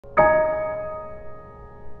My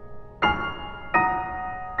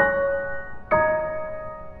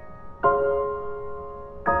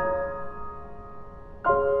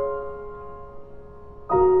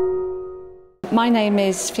name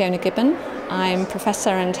is Fiona Gibbon. I'm Professor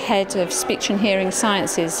and Head of Speech and Hearing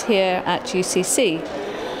Sciences here at UCC.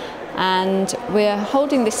 And we're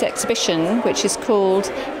holding this exhibition, which is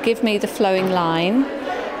called Give Me the Flowing Line,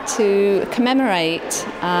 to commemorate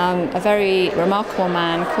a very remarkable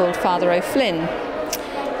man called Fr O'Flynn.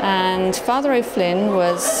 And Fr O'Flynn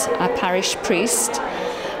was a parish priest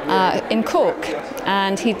in Cork,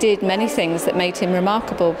 and he did many things that made him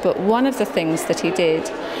remarkable, but one of the things that he did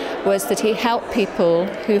was that he helped people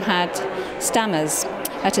who had stammers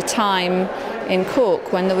at a time in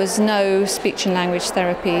Cork when there was no speech and language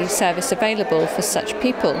therapy service available for such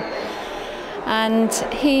people. And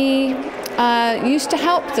he used to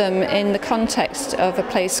help them in the context of a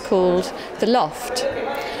place called the Loft.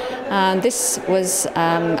 This was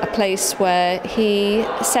a place where he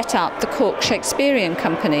set up the Cork Shakespearean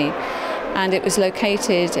Company, and it was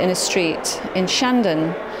located in a street in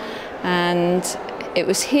Shandon. And it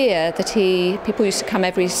was here that people used to come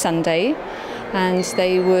every Sunday, and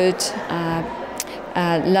they would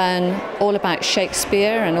learn all about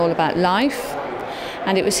Shakespeare and all about life.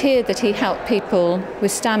 And it was here that he helped people with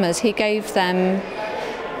stammers. He gave them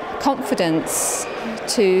confidence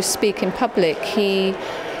to speak in public. He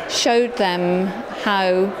showed them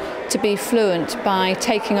how to be fluent by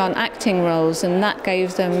taking on acting roles, and that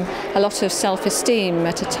gave them a lot of self-esteem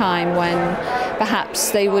at a time when perhaps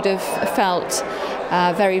they would have felt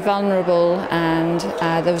very vulnerable, and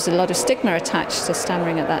there was a lot of stigma attached to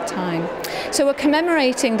stammering at that time. So we're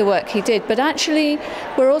commemorating the work he did, but actually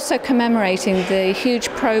we're also commemorating the huge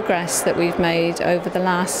progress that we've made over the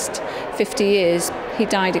last 50 years. He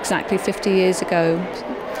died exactly 50 years ago,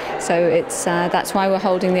 so that's why we're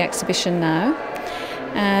holding the exhibition now.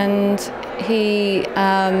 And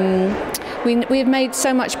we've made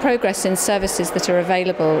so much progress in services that are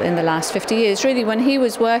available in the last 50 years. Really, when he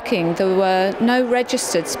was working, there were no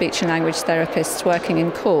registered speech and language therapists working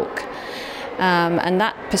in Cork. And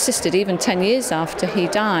that persisted even 10 years after he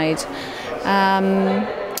died.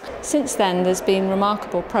 Since then, there's been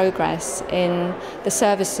remarkable progress in the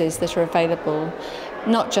services that are available,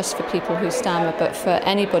 not just for people who stammer, but for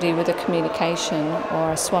anybody with a communication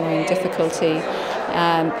or a swallowing difficulty,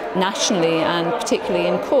 nationally and particularly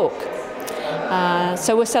in Cork.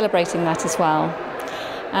 So we're celebrating that as well.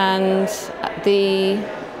 And the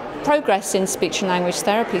progress in speech and language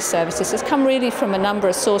therapy services has come really from a number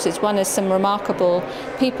of sources. One is some remarkable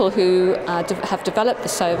people who have developed the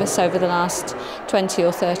service over the last 20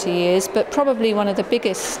 or 30 years, but probably one of the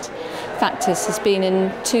biggest factors has been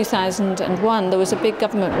in 2001. There was a big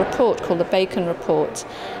government report called the Bacon Report,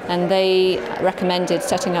 and they recommended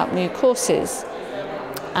setting up new courses.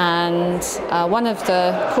 And one of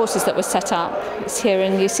the courses that was set up is here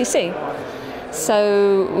in UCC.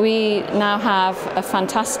 So we now have a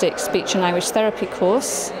fantastic speech and language therapy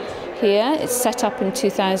course here. It's set up in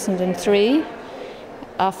 2003.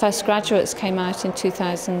 Our first graduates came out in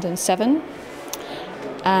 2007.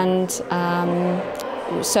 And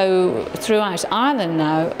so throughout Ireland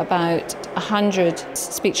now, about 100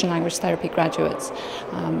 speech and language therapy graduates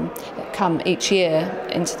come each year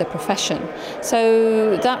into the profession.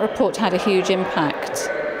 So that report had a huge impact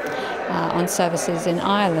on services in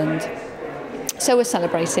Ireland. So we're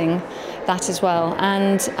celebrating that as well.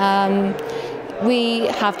 And we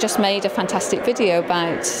have just made a fantastic video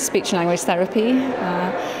about speech and language therapy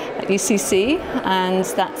at UCC, and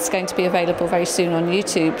that's going to be available very soon on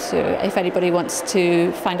YouTube. So if anybody wants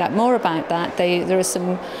to find out more about that, there are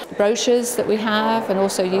some brochures that we have and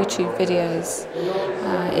also YouTube videos.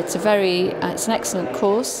 It's an excellent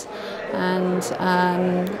course, and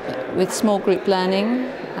with small group learning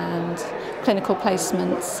and clinical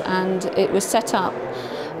placements, and it was set up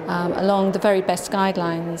along the very best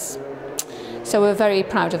guidelines. So we're very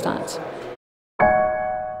proud of that.